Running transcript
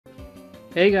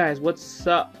Hey guys, what's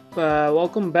up?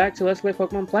 Welcome back to Let's Play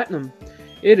Pokemon Platinum.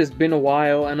 It has been a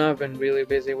while and I've been really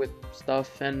busy with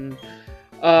stuff and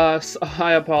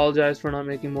I apologize for not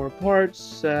making more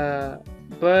parts,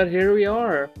 but here we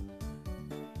are.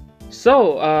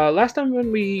 So, last time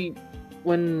when we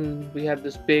had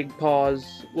this big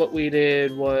pause, what we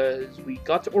did was we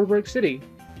got to Oreburgh City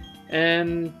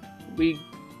and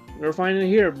we're finally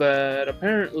here, but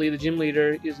apparently the gym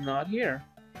leader is not here.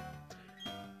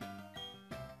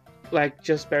 Like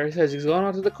just Barry says, he's going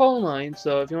out to the coal mine,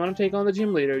 so if you want to take on the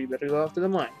gym leader, you better go off to the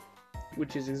mine.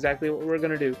 Which is exactly what we're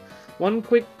gonna do. One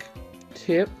quick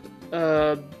tip,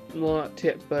 well not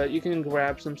tip, but you can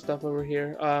grab some stuff over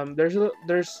here.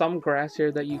 There's some grass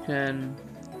here that you can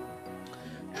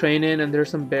train in, and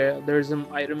there's some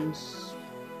items,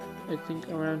 I think,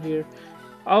 around here.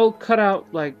 I'll cut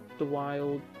out like the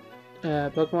wild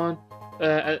Pokemon.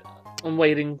 I'm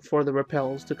waiting for the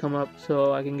repels to come up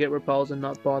so I can get repels and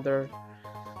not bother.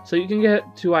 So you can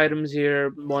get 2 items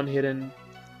here, 1 hidden.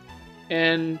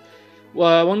 And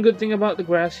well, one good thing about the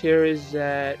grass here is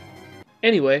that,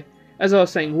 anyway, as I was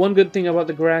saying, one good thing about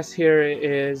the grass here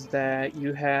is that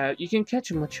you can catch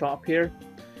a Machop here.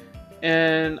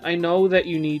 And I know that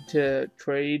you need to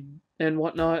trade and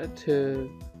whatnot to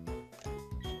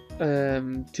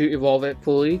evolve it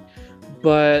fully,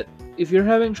 but if you're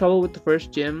having trouble with the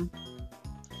first gym,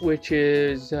 which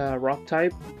is rock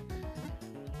type,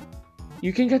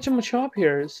 you can catch a Machop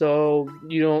here, so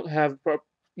you don't have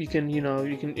you can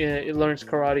it learns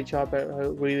karate chop at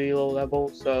a really low level,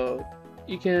 so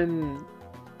you can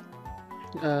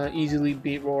easily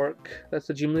beat Roark. That's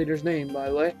the gym leader's name, by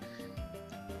the way.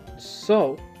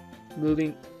 So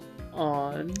moving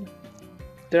on,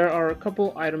 there are a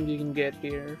couple items you can get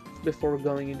here before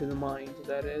going into the mines,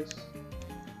 that is.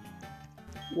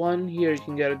 One here, you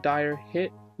can get a dire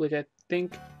hit, which I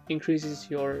think increases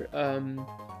your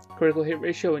critical hit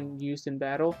ratio when used in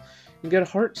battle. You get a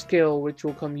heart scale, which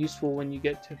will come useful when you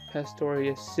get to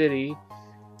Pastoria City.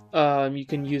 You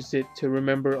can use it to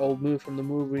remember old move from the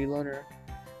move relearner.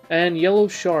 And yellow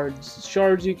shards.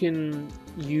 Shards you can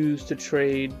use to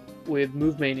trade with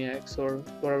move maniacs or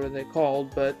whatever they're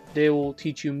called, but they will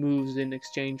teach you moves in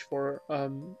exchange for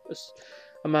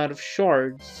amount of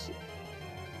shards.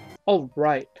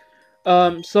 Alright.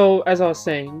 So as I was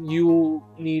saying, you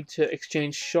need to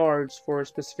exchange shards for a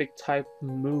specific type of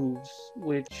moves,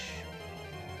 which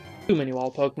too many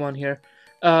wild Pokemon here.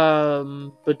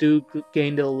 Badoo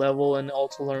gained a level and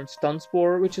also learned Stun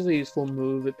Spore, which is a useful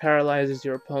move. It paralyzes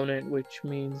your opponent, which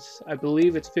means I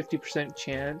believe it's 50%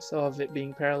 chance of it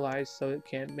being paralyzed, so it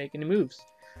can't make any moves.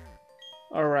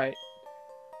 Alright.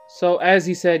 So as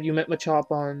he said, you met Machop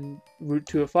on Route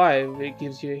 205. It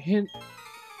gives you a hint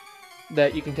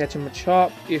that you can catch a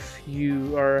Machop if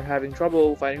you are having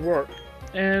trouble fighting Roark.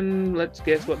 And let's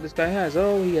guess what this guy has.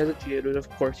 Oh, he has a Geodude, of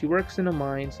course. He works in a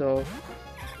mine, so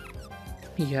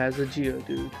he has a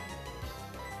Geodude.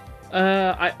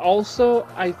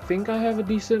 I think I have a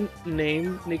decent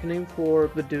nickname for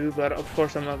Badoo, but of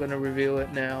course I'm not going to reveal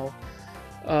it now.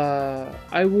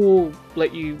 I will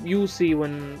let you'll see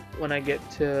when I get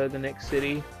to the next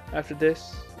city after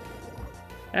this.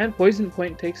 And Poison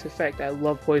Point takes effect. I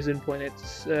love Poison Point.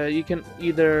 It's you can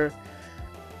either,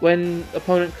 when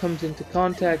opponent comes into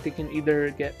contact, it can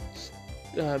either get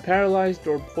paralyzed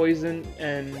or poisoned,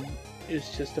 and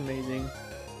it's just amazing.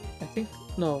 I think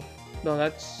no,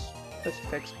 that's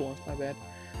effect score. My bad.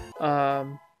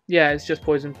 Yeah, it's just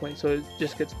Poison Point, so it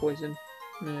just gets poisoned.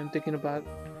 And I'm thinking about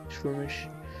Shroomish,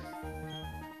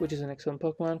 which is an excellent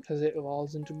Pokemon because it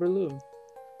evolves into Breloom.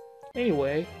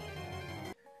 Anyway.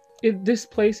 This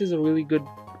place is a really good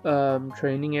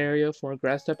training area for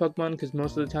grass type Pokemon because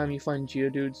most of the time you find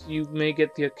Geodudes. You may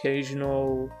get the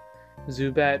occasional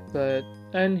Zubat,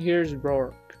 and here's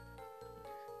Roark.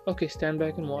 Okay, stand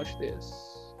back and watch this.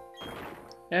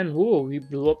 And whoa, he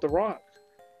blew up the rock.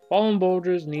 Fallen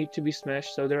boulders need to be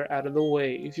smashed so they're out of the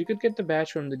way. If you could get the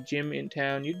badge from the gym in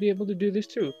town, you'd be able to do this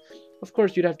too. Of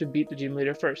course, you'd have to beat the gym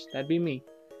leader first. That'd be me.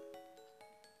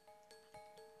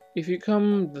 If you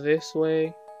come this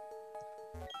way.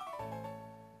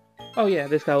 Oh yeah,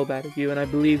 this guy will bat at you, and I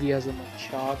believe he has a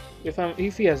Machop.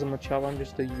 If he has a Machop, I'm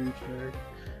just a huge nerd.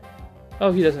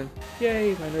 Oh, he doesn't.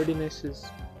 Yay, my nerdiness is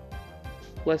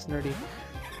less nerdy.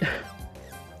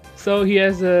 So he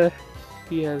has a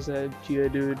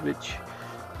Geodude, which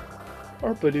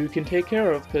our Badoo can take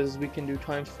care of, because we can do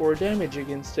 ×4 damage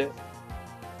against it.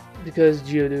 Because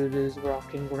Geodude is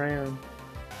rock and ground.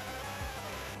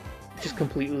 Just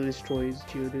completely destroys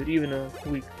Geodude, even a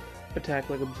weak attack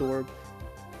like Absorb.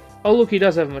 Oh look, he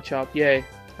does have a Machop. Yay,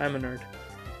 I'm a nerd.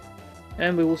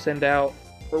 And we will send out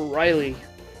Riley.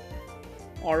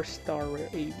 our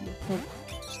Starly.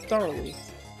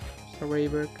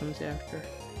 Oreburgh comes after.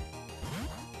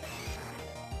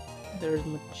 There's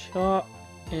Machop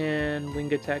and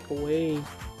Wing Attack away.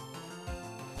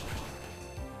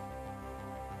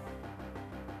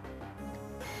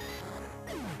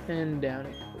 And down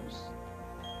it goes.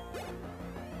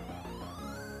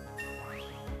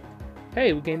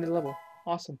 Hey, we gained a level.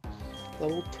 Awesome.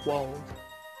 Level 12.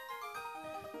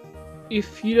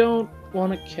 If you don't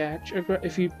want to catch,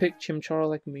 if you pick Chimchar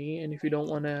like me, and if you don't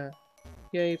want to,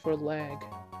 yay for lag.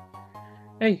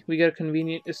 Hey, we got a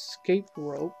convenient escape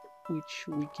rope, which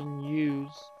we can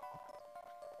use.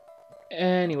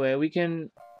 Anyway, we can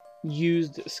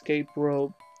use the escape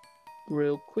rope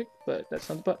real quick, but that's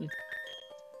not the button.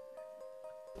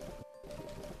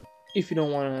 If you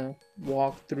don't want to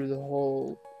walk through the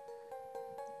whole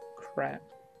crap.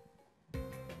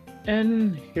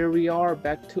 And here we are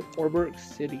back to Oreburgh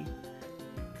City.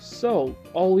 So,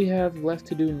 all we have left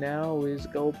to do now is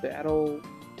go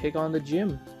take on the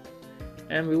gym.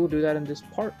 And we will do that in this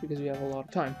part because we have a lot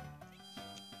of time.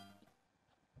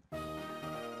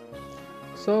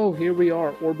 So, here we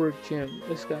are, Oreburgh Gym.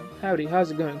 Let's go. Howdy, how's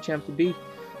it going, Champ to be?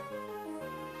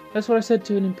 That's what I said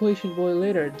to an impatient boy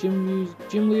later. Gym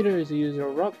leader is a user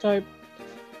of rock type.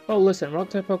 Oh, listen, rock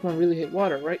type Pokemon really hate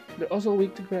water, right? They're also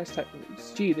weak to grass type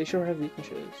moves. Gee, they sure have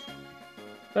weaknesses.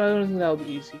 But I don't think that'll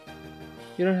be easy.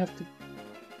 You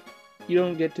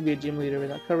don't get to be a gym leader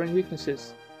without covering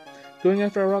weaknesses. Going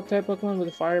after a rock type Pokemon with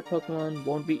a fire Pokemon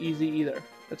won't be easy either.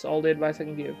 That's all the advice I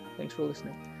can give. Thanks for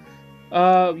listening.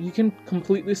 You can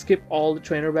completely skip all the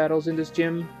trainer battles in this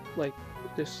gym, like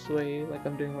this way, like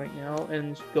I'm doing right now,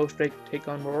 and go straight to take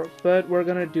on Roark. But we're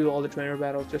gonna do all the trainer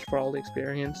battles just for all the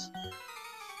experience.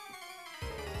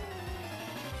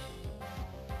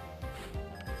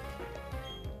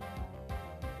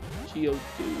 Geodude.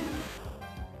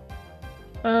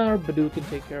 Our Badoo can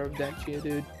take care of that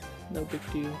Geodude. No big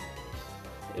deal.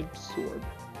 Absorb.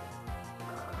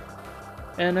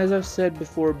 And as I've said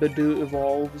before, Badoo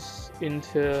evolves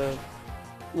into...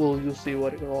 well, you'll see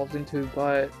what it evolves into,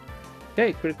 but...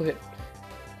 hey, critical hit.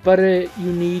 But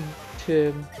you need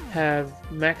to have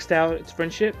maxed out its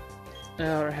friendship,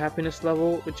 or happiness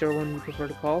level, whichever one you prefer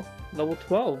to call. Level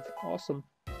 12. Awesome.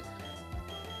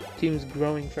 Team's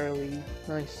growing fairly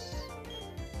nice.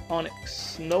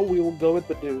 Onyx. No, we will go with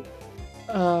Badoo.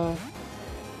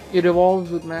 It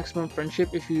evolves with maximum friendship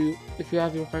if you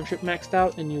have your friendship maxed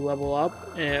out and you level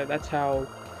up, and that's how.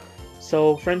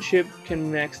 So friendship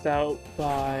can be maxed out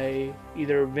by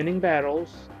either winning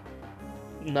battles,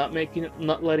 not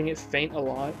letting it faint a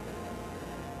lot,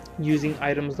 using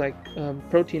items like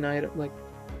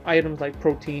items like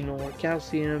protein or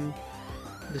calcium,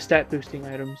 the stat boosting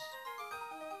items.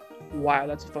 Wow,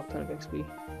 that's a fuck ton of XP.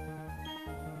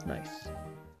 Nice.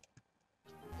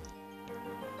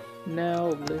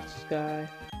 Now this guy.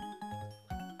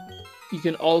 You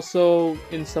can also,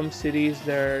 in some cities,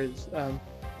 there's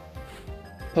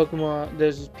Pokemon.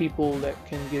 There's people that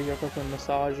can give your Pokemon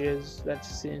massages.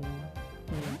 That's in.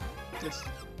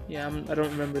 I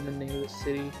don't remember the name of the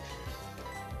city,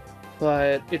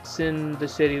 but it's in the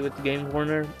city with the Game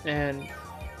Warner, and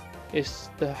it's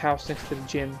the house next to the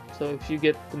gym. So if you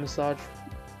get the massage,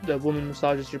 the woman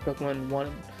massages your Pokemon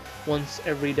once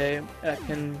every day, that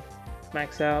can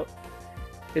max out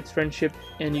its friendship,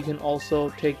 and you can also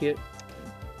take it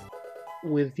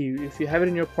with you. If you have it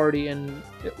in your party and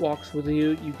it walks with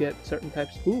you, you get certain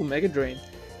types. Ooh, Mega Drain.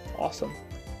 Awesome.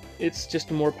 It's just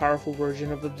a more powerful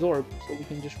version of Absorb, so we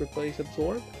can just replace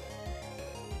Absorb.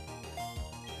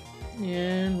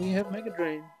 And we have Mega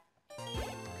Drain.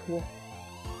 Cool.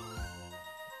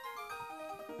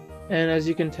 And as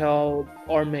you can tell,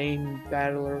 our main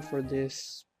battler for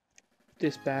this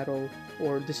battle,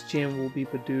 or this gym, will be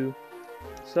Badoo.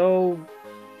 So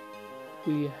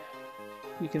we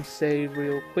can save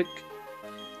real quick,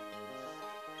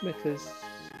 because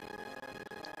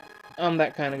I'm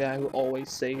that kind of guy who always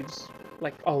saves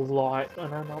like a lot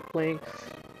when I'm not playing.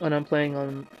 When I'm playing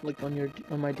on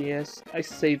my DS, I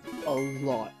save a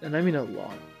lot, and I mean a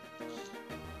lot.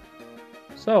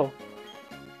 So,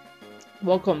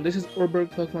 welcome. This is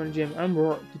Oreburgh Pokemon Gym. I'm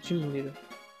Roark, the gym leader.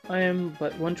 I am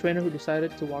but one trainer who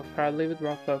decided to walk proudly with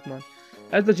rock Pokemon.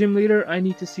 As the gym leader, I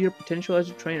need to see your potential as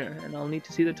a trainer, and I'll need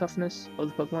to see the toughness of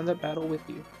the Pokemon that battle with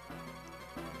you.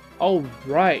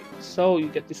 Alright, so you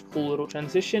get this cool little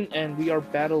transition, and we are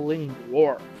battling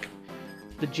Roark,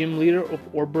 the gym leader of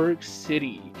Oreburgh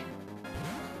City.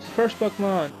 His first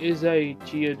Pokemon is a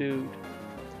Geodude.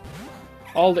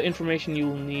 All the information you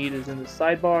will need is in the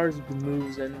sidebars, the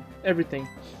moves, and everything.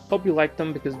 Hope you like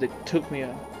them because they took me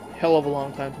a hell of a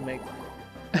long time to make.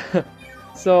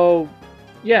 So,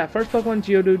 yeah, first Pokemon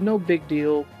Geodude, no big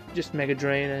deal. Just Mega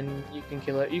Drain and you can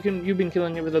kill it. You've been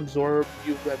killing it with Absorb.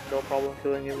 You have no problem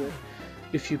killing it with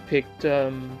if you picked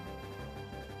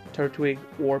Turtwig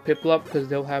or Piplup, because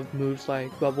they'll have moves like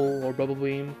Bubble or Bubble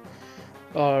Beam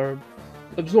or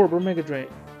Absorb or Mega Drain.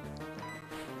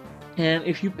 And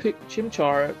if you pick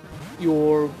Chimchar,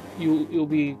 you'll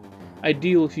be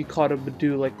ideal if you caught a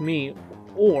Badoo like me,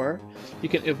 or you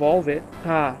can evolve it.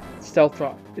 Stealth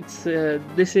Rock. It's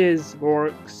this is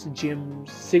Roark's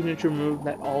gym's signature move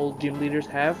that all gym leaders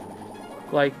have,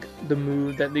 like the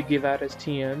move that they give out as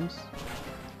TMs.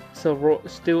 So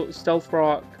Stealth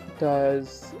Rock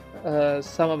does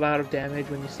some amount of damage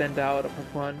when you send out a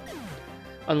Pokemon,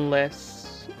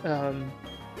 unless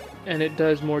and it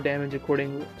does more damage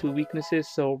according to weaknesses.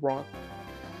 So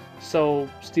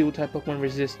Steel type Pokemon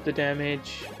resist the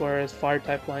damage, whereas Fire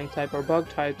type, Flying type, or Bug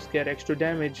types get extra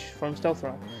damage from Stealth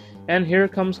Rock. And here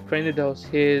comes Cranidos,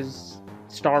 his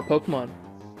star Pokemon.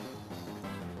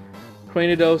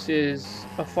 Cranidos is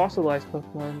a fossilized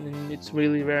Pokemon, and it's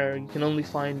really rare. You can only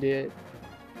find it.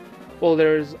 Well,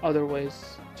 there's other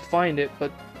ways to find it,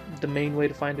 but the main way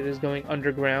to find it is going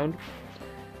underground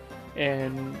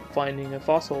and finding a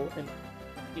fossil. And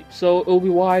so it'll be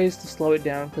wise to slow it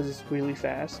down because it's really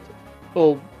fast.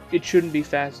 Well, it shouldn't be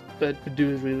fast, but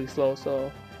Badoo is really slow.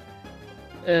 So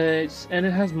and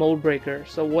it has Mold Breaker.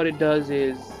 So what it does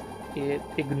is it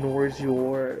ignores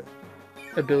your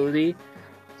ability.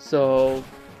 So,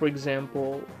 for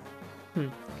example,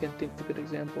 can't think of a good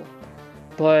example.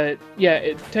 But yeah,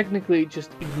 it technically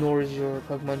just ignores your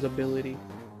Pokemon's ability.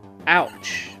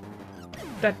 Ouch!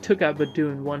 That took out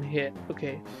Badoo in one hit.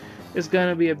 Okay, it's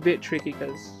gonna be a bit tricky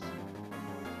because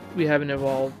we haven't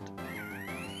evolved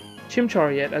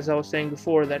Chimchar yet. As I was saying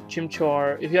before, that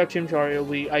Chimchar, if you have Chimchar, it'll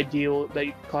be ideal that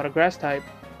you caught a Grass type,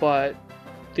 but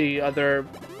the other...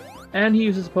 And he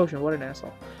uses a potion, what an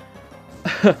asshole.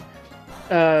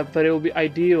 But it will be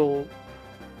ideal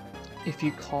if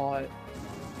you caught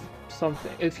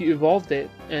something, if you evolved it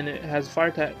and it has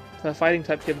fire type, fighting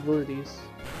type capabilities.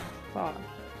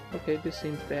 Okay, this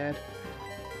seems bad.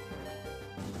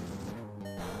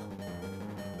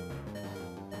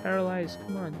 Paralyze,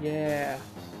 come on, yeah.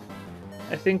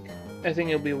 I think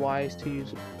it'll be wise to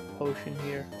use a potion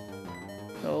here.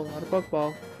 No, not a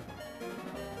Pokeball.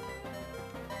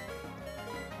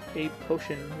 A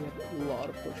potion. We have a lot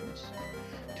of potions.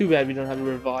 Too bad we don't have a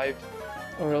revive,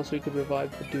 or else we could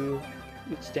revive Badoo.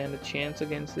 We'd stand a chance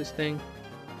against this thing.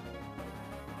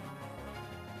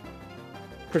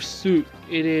 Pursuit.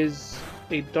 It is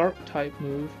a dark type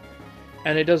move,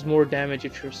 and it does more damage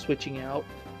if you're switching out.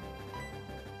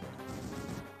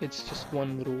 It's just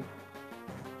one little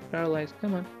paralyze.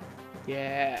 Come on.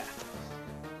 Yeah.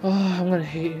 Oh, I'm gonna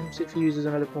hate him if he uses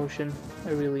another potion.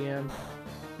 I really am.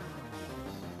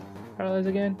 Paralyze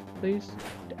again, please.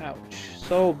 Ouch.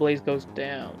 So Blaze goes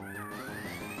down.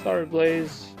 Sorry,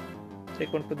 Blaze.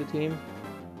 Take one for the team.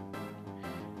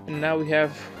 And now we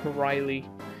have Riley.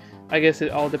 I guess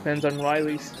it all depends on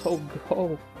Riley. So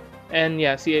go. And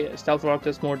yeah, see, Stealth Rock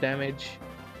does more damage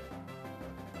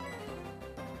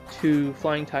to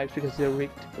flying types because they're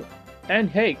weak to it. And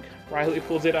hey, Riley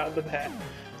pulls it out of the bat.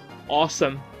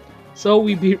 Awesome. So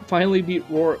we finally beat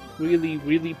Roark really,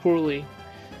 really poorly.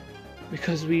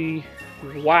 Because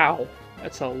wow,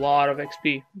 that's a lot of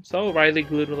XP. So Riley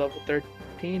grew to level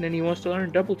 13 and he wants to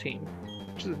learn Double Team.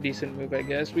 Which is a decent move, I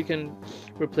guess. We can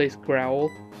replace Growl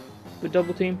with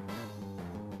Double Team.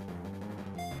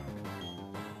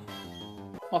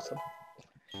 Awesome.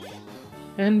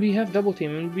 And we have Double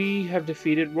Team and we have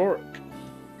defeated Roark.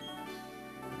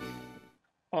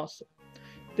 Awesome.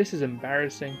 This is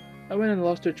embarrassing. I went and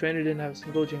lost to a trainer who didn't have a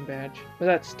single gym badge. But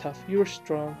that's tough. You were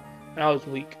strong and I was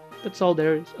weak. That's all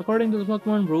there is. According to the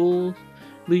Pokemon rules,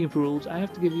 League rules, I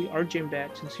have to give you our gym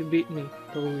badge since you beat me,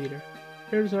 the leader.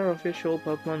 Here's our official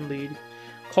Pokemon lead,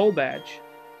 Coal Badge.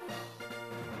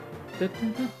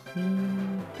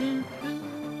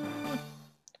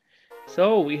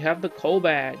 So we have the Coal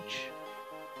Badge.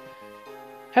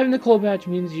 Having the Coal Badge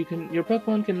means your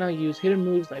Pokemon can now use hidden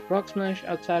moves like Rock Smash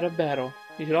outside of battle.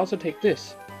 You should also take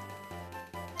this.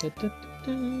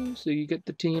 So you get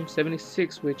the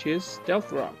TM76, which is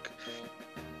Stealth Rock.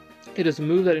 It is a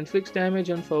move that inflicts damage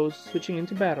on foes switching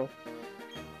into battle.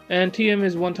 And TM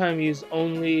is one-time use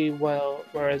only,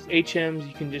 whereas HMs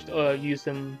you can just use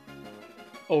them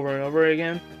over and over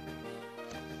again.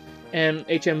 And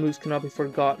HM moves cannot be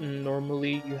forgotten.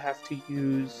 Normally you have to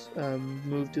use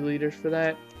move deleters for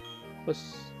that.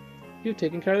 Plus, you've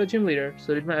taken care of the gym leader,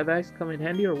 so did my advice come in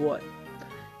handy or what?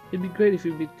 It'd be great if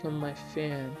you become my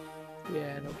fan.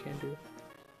 Yeah, no can do.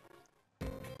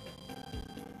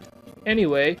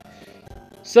 Anyway,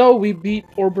 So we beat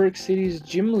Oreburgh City's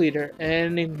gym leader,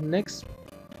 and in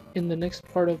the next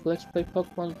part of Let's Play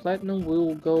Pokemon Platinum, we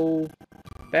will go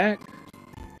back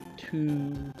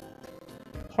to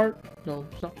no,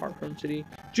 it's not Heartfront City,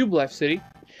 Jubilife City,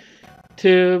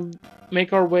 to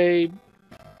make our way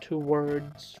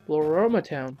towards Floroma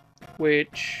Town,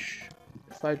 which,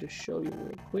 if I just show you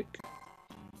real quick,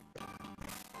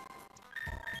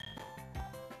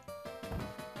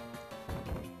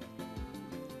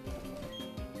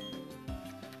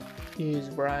 is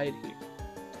right here.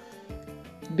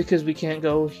 Because we can't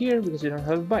go here because we don't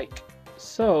have a bike.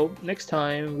 So, next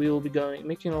time we will be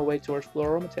making our way towards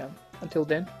Floroma Town. Until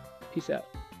then, peace out.